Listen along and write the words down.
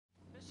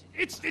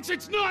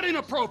It's not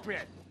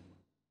inappropriate!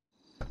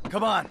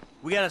 Come on,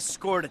 we got a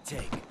score to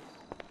take.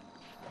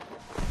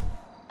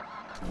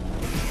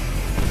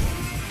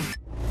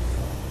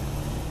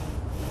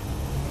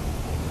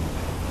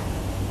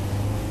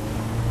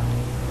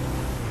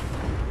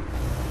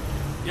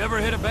 You ever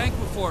hit a bank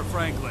before,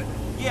 Franklin?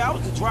 Yeah, I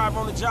was the driver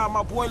on the job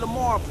my boy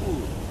Lamar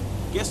pulled.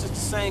 Guess it's the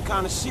same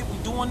kind of shit we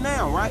doing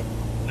now, right?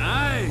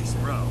 Nice,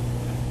 bro.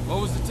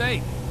 What was the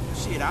take?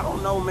 Shit, I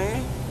don't know,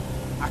 man.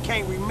 I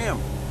can't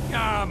remember.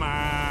 Come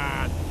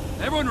on.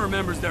 Everyone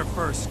remembers their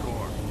first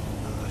score.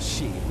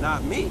 Shit,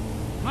 not me.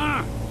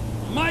 Huh?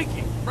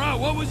 Mikey, bro,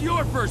 what was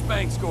your first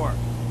bank score?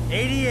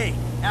 88,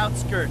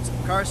 outskirts of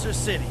Carcer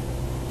City.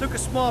 Took a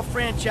small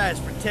franchise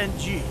for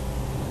 10G.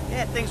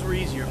 Yeah, things were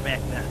easier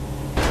back then.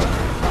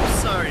 I'm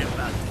sorry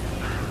about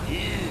that.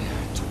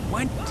 Yeah,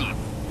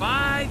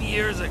 25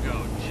 years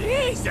ago.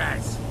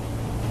 Jesus!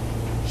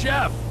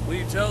 Chef, will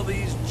you tell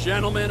these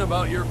gentlemen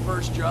about your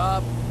first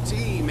job?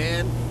 Gee,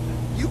 man.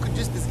 You could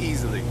just as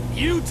easily.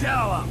 You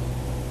tell them!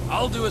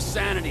 I'll do a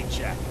sanity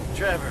check.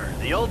 Trevor,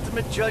 the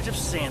ultimate judge of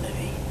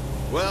sanity.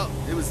 Well,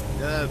 it was,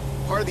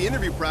 part of the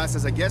interview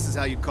process, I guess is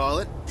how you'd call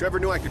it. Trevor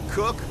knew I could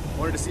cook,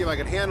 wanted to see if I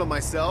could handle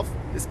myself.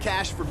 This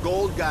cash for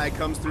gold guy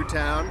comes through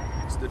town.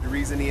 Stood to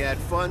reason he had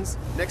funds.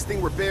 Next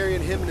thing, we're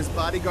burying him and his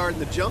bodyguard in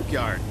the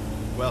junkyard.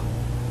 Well,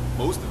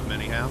 most of them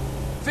anyhow.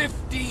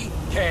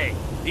 50K.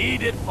 He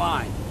did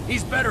fine.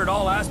 He's better at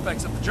all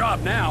aspects of the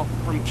job now,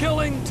 from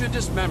killing to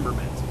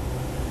dismemberment.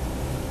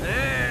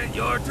 Hey,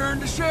 your turn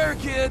to share,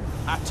 kid.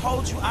 I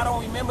told you I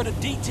don't remember the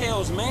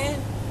details,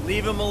 man.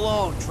 Leave him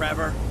alone,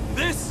 Trevor.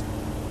 This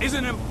is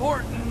an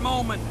important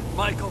moment,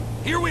 Michael.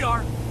 Here we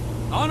are,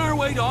 on our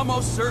way to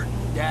almost certain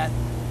death,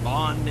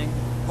 bonding,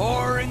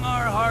 pouring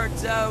our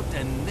hearts out,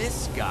 and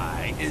this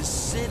guy is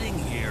sitting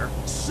here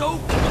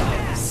soaking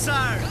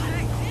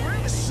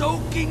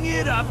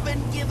it up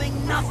and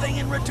giving nothing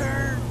in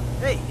return.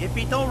 Hey, if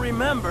he don't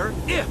remember...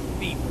 If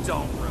he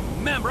don't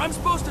remember, I'm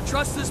supposed to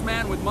trust this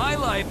man with my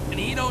life, and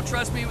he don't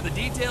trust me with the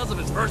details of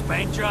his first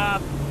bank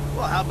job?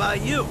 Well, how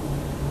about you?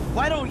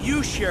 Why don't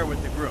you share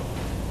with the group?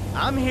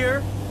 I'm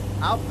here,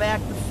 I'll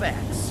back the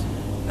facts.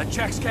 The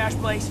checks cash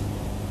place?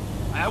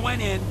 I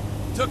went in,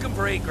 took him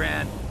for 8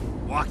 grand,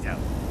 walked out.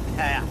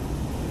 Yeah,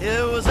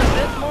 it was a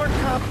bit more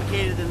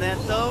complicated than that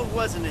though,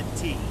 wasn't it,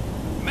 T?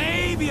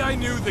 Maybe I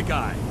knew the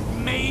guy.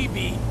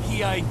 Maybe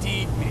he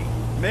ID'd me.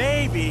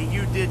 Maybe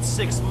you did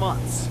 6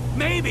 months.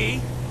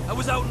 Maybe I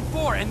was out in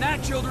 4, and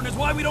that, children, is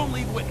why we don't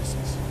leave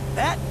witnesses.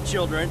 That,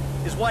 children,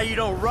 is why you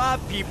don't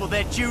rob people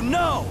that you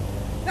know.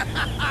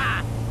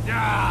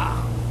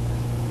 Ah.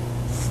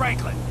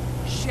 Franklin,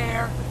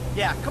 share?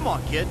 Yeah, come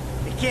on, kid.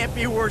 It can't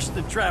be worse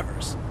than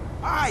Trevor's.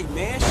 Alright,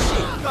 man, shit.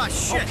 Oh,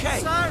 shit, Okay.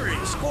 sorry.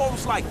 The score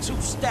was like 2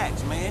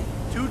 stacks, man.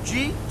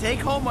 2G, take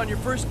home on your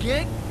first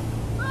gig?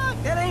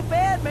 That ain't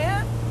bad,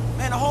 man.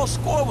 Man, the whole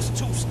score was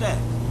 2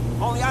 stacks.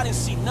 Only I didn't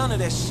see none of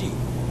that shit.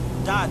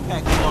 Dive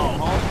pack was all,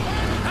 homie.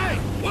 Hey,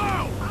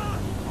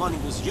 whoa! Money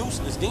was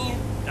useless then.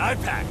 Dive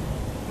pack.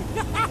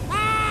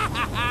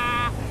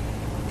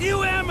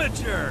 You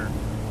amateur!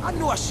 I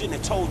knew I shouldn't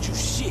have told you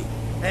shit.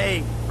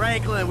 Hey,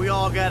 Franklin, we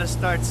all gotta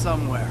start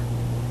somewhere.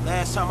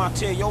 Last time I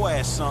tell your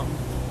ass something.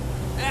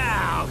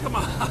 Ow, come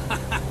on.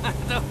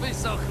 Don't be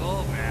so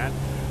cool, man.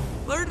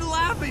 Learn to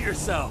laugh at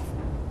yourself.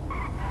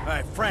 All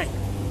right, Frank,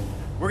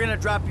 we're gonna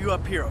drop you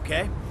up here,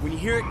 okay? When you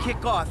hear it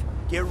kick off,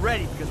 get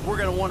ready, because we're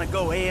gonna want to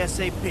go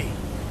ASAP.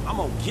 I'm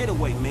on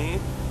getaway, man.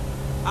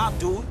 I'll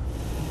do it.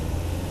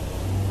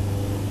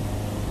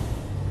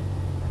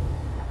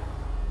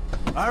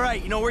 All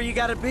right, you know where you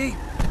gotta be?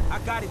 I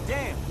got it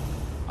down.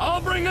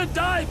 I'll bring a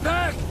die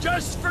pack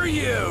just for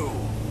you.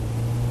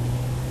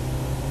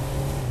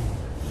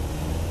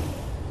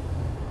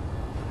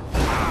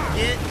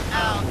 Get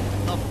out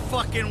the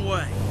fucking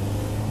way.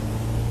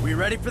 We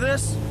ready for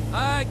this?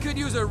 I could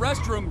use a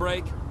restroom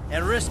break.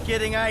 And risk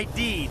getting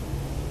ID'd.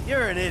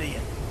 You're an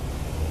idiot.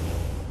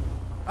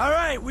 All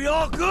right, we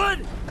all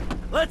good?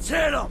 Let's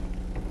hit 'em.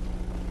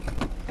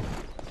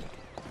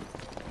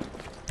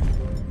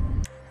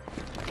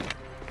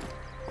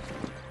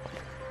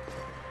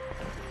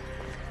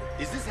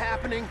 Is this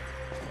happening?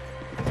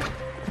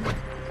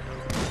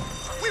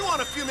 We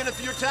want a few minutes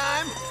of your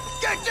time.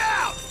 Get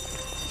down!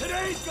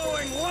 Today's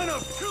going one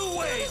of 2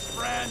 ways,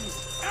 friends.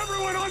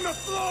 Everyone on the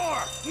floor,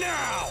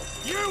 now!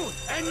 You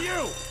and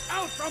you,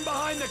 out from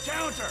behind the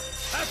counter.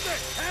 That's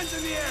it, hands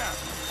in the air.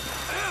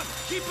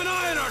 Keep an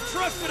eye on our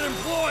trusted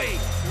employee.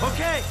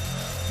 Okay,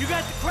 you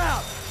got the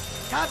crowd.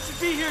 Cops should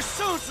be here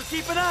soon, so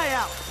keep an eye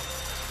out.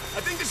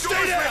 I think the Stay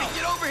door's ready. down.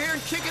 Get over here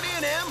and kick it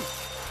in, Em.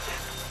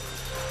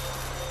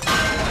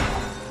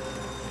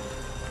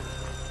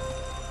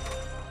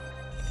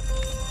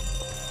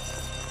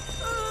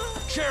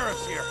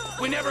 Sheriff's here.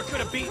 We never could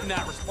have beaten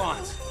that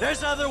response.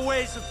 There's other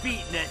ways of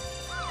beating it.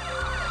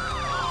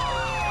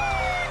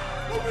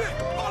 Move in.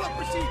 Follow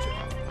procedure.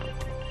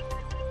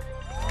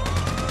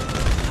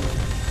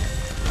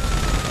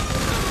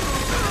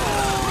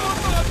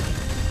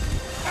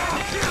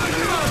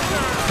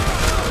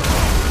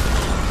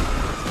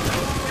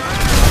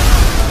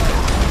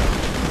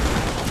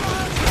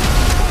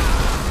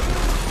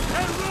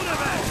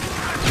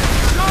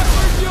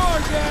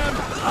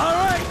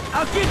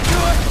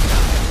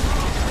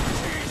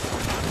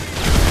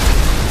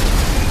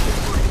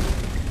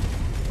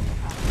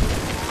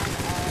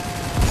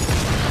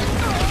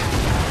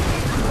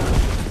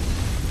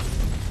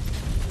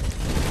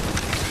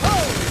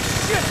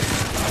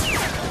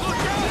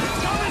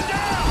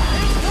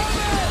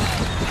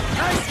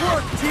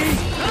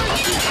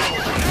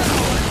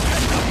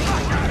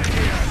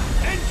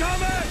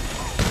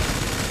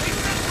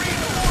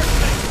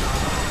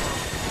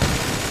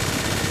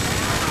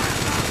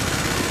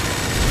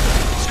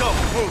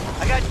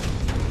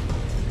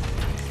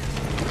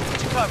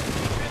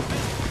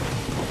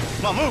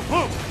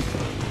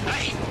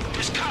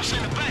 There's cops in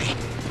the bay.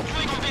 You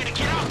ain't gonna be able to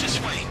get out this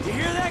way. You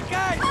hear that,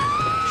 guys?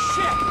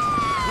 Shit!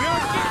 We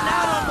aren't getting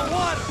out on the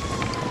water!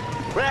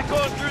 We're not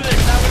going through this.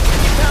 Now we can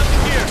get down to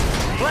here.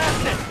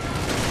 Blast it!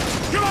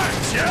 Come on,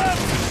 Jeff!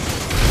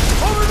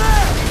 Over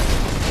there!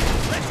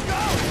 Let's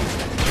go!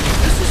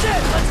 This is it!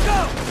 Let's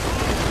go!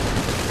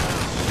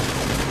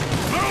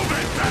 Move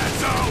it,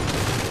 Fatso!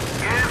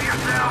 Give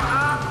yourselves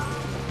up.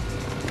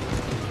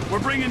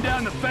 We're bringing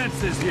down the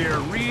fences here,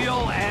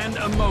 real and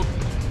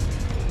emotional.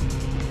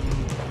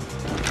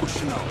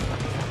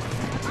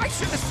 I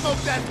should have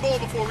smoked that bowl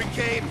before we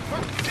came.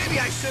 Or maybe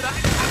I should have.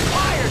 I'm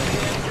fired,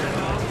 man.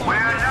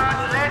 We're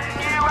not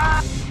letting you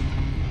out.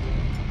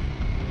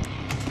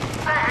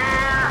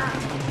 There.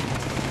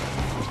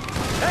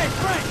 Hey,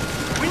 Frank!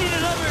 We need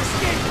another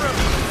escape route!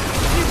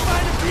 Can you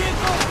find a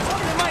vehicle?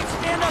 Something that might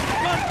stand up to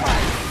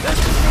gunfire! There's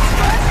some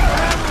construction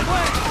around the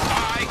way!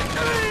 I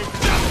couldn't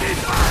just be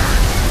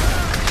fired!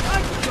 I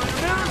can go to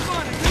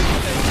Arizona!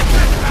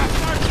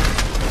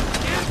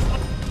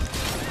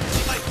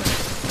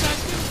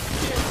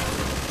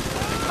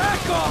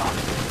 Back off!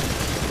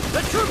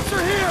 The troops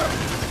are here!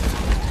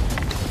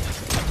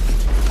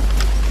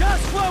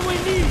 Just what we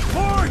need!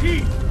 More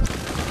heat!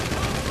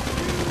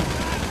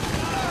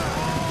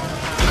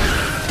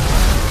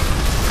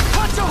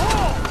 Punch a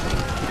hole!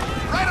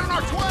 Right on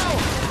our 12!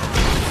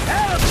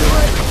 That'll do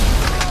it!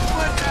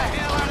 What the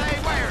hell are they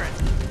wearing?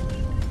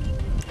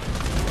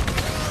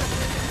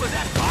 Was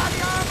that body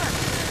armor?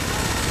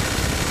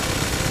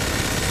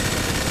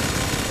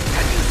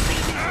 Have you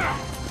seen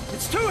it?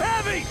 It's too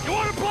heavy! You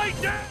want to play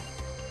dead?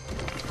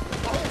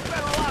 The whole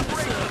federal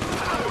operation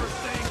power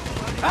thing.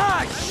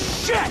 Ah,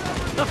 shit!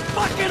 The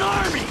fucking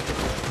army!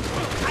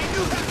 I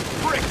knew that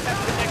brick had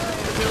connected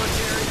to the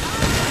military.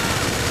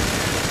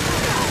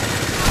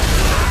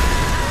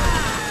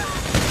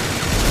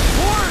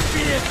 More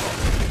vehicles!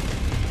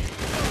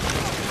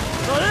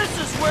 So this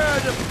is where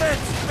our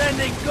defense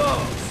spending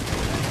goes.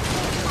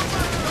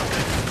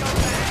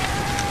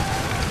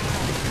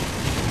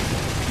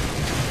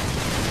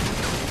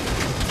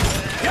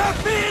 You're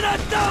being a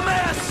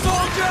dumbass,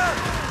 soldier!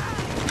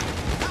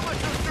 How much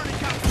those dirty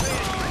cops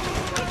paying?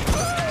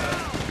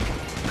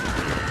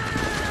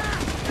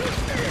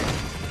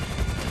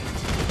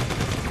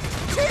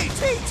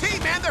 T,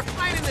 man, they're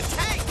flying the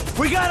tank!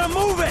 We gotta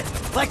move it!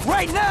 Like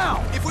right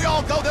now! If we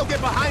all go, they'll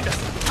get behind us.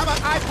 How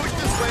about I push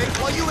this way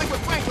while you link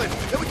with Franklin?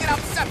 Then we get out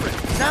separate.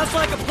 Sounds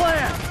like a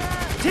plan.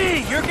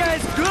 T, your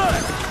guy's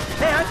good.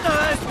 Hey, I thought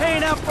I was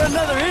paying out for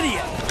another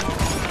idiot.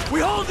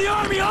 We hold the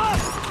army off!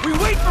 We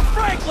wait for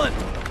Franklin!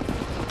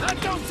 That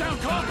don't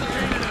sound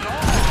complicated at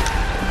all.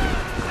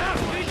 Now,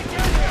 we need to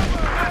get here.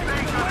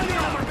 Many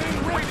of them are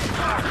being raped.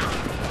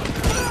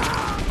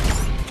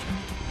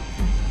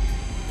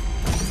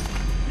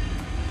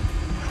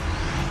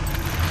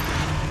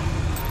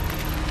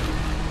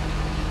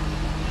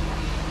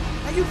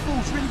 Hey, you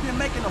fools really been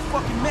making a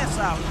fucking mess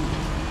out here.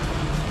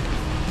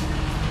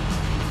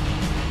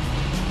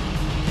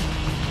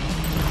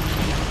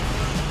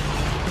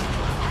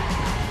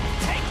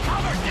 Take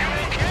cover, damn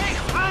it. Okay,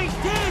 I ain't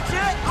dead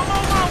yet. I'm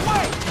on my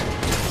way.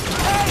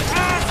 Hey,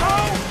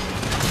 asshole!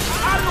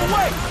 Out of the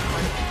way!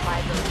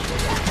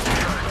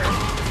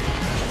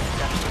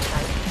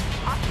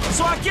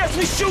 So I guess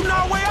we're shooting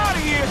our way out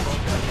of here.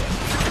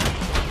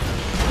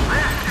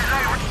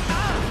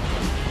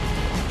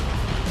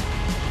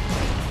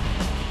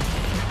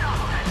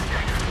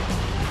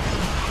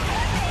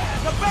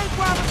 The bank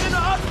robber's in the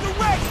other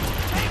direction.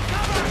 Take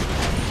cover.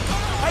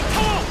 Hey,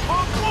 come on,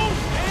 punk, move,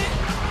 man.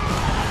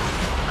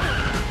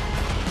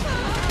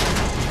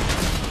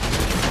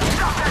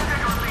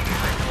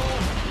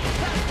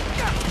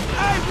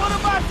 Hey, what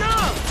have I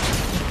done?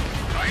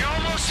 Are you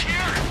almost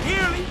here?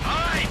 Nearly.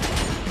 All right.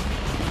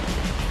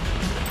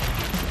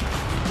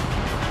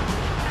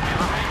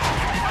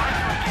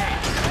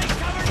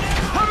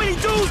 How many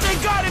dudes they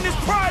got in this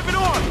private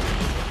army?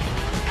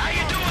 How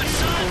you doing,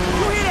 son?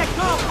 You hear that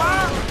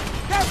gunfire?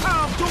 That's how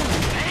I'm doing.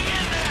 Hang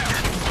in there.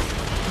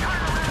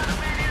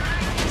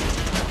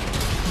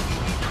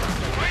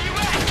 Where you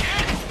at,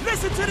 kid?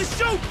 Listen to the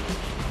shoot.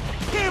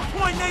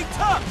 Pinpoint ain't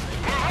tough.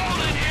 We're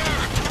holding here.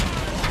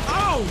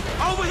 Oh,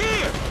 over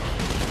here.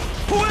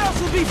 Who else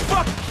will be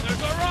fucking?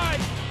 There's a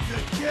ride.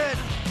 Good kid.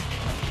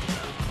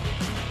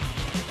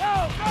 Go,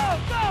 go,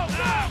 go,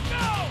 go,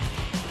 go!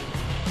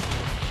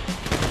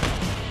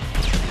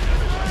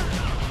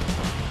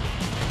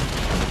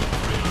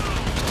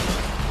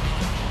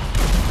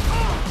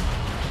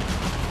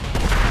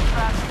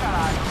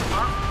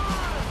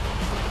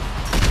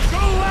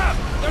 Go left.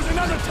 There's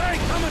another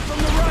tank coming from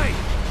the right.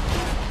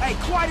 Hey,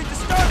 quite a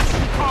disturbance,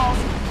 you call.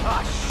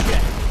 Ah,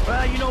 shit.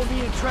 Well, you know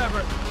me and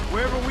Trevor.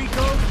 Wherever we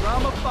go,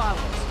 drama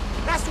follows.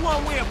 That's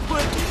one way of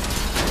putting it.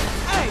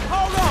 Hey,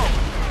 hold on.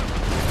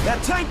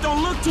 That tank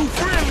don't look too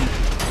friendly.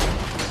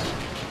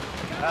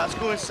 Let's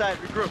go inside,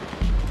 regroup.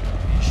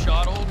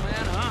 Shot old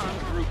man, huh? I'm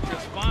grouped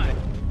just fine.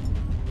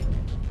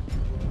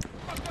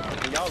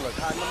 Y'all look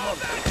hot in the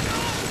mother.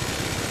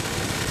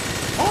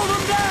 Hold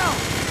them down.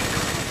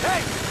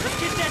 Hey, let's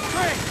get that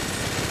train!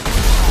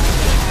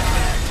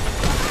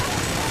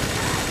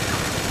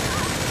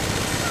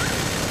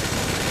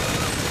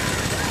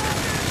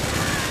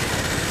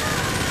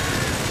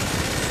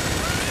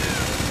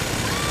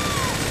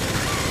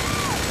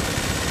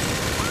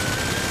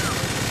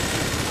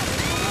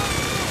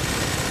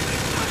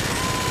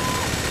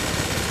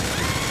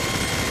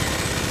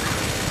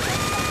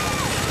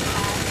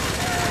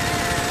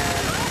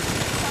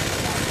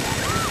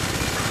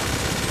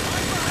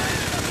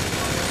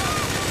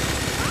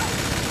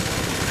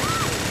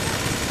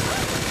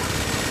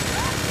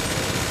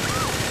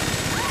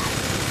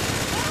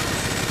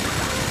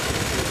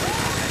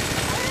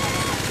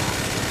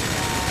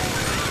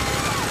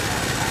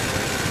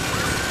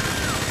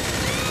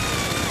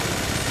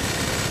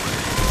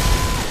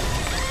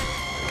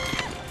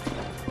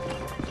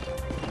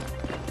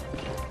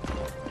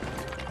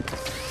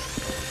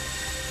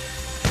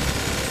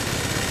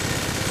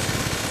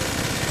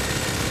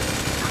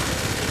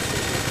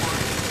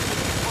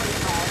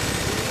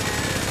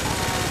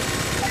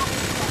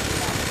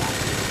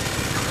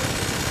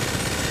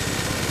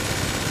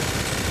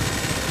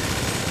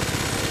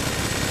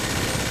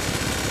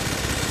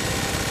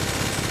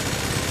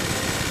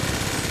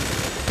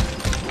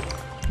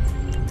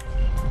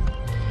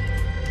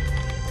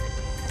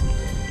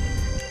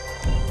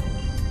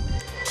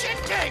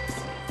 takes!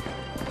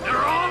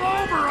 They're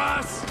all over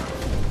us!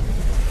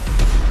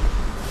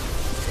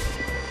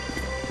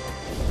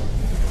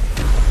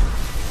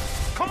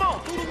 Come on,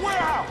 through the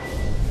warehouse!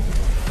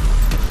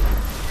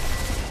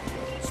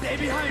 Stay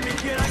behind me,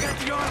 kid. I got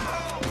the armor.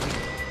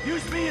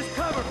 Use me as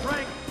cover,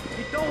 Frank.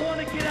 You don't want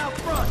to get out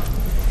front.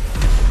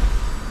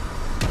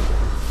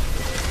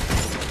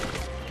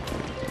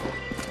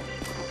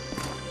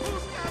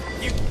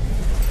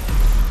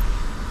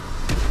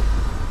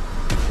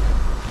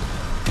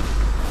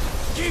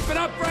 Keep it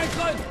up,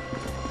 Franklin!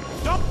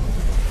 Don't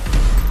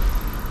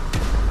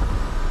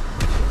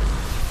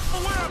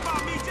worry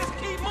about me, just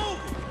keep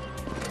moving!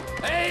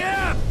 Hey,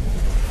 up!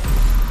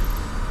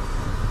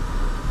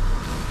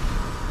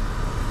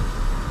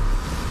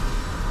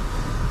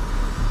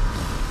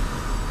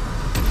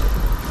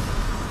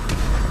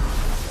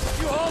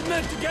 You holding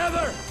it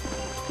together?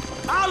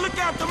 I'll look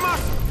after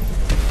myself,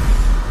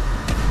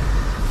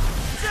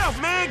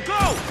 man,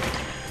 go!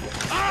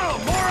 Oh,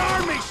 more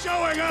army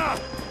showing up!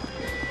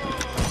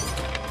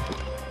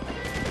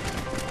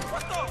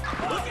 What the?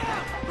 Look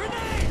out!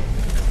 Grenade!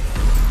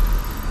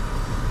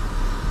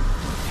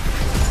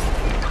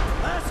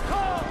 Last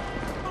call.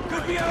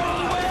 Could be our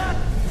only way out.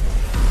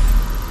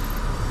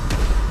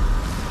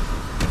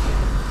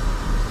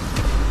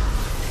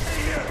 Hey,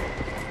 here!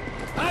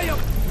 How you...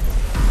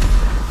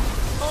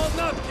 Holding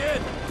up,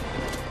 kid!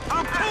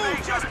 I'm cool,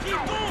 just keep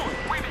going!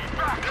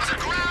 There's a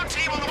ground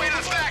team on the way to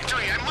the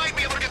factory. I might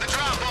be able to get the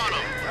drop on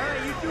them. All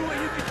right, you do what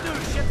you can do,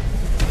 Shep.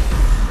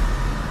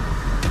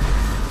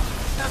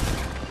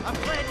 I'm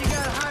glad you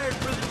got hired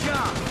for the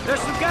job. There's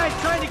some guys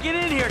trying to get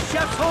in here.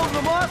 Chef's holding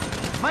them off.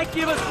 Might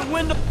give us the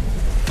window.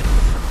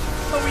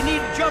 But we need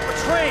to jump a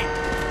train.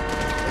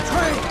 The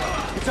train.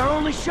 It's our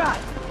only shot.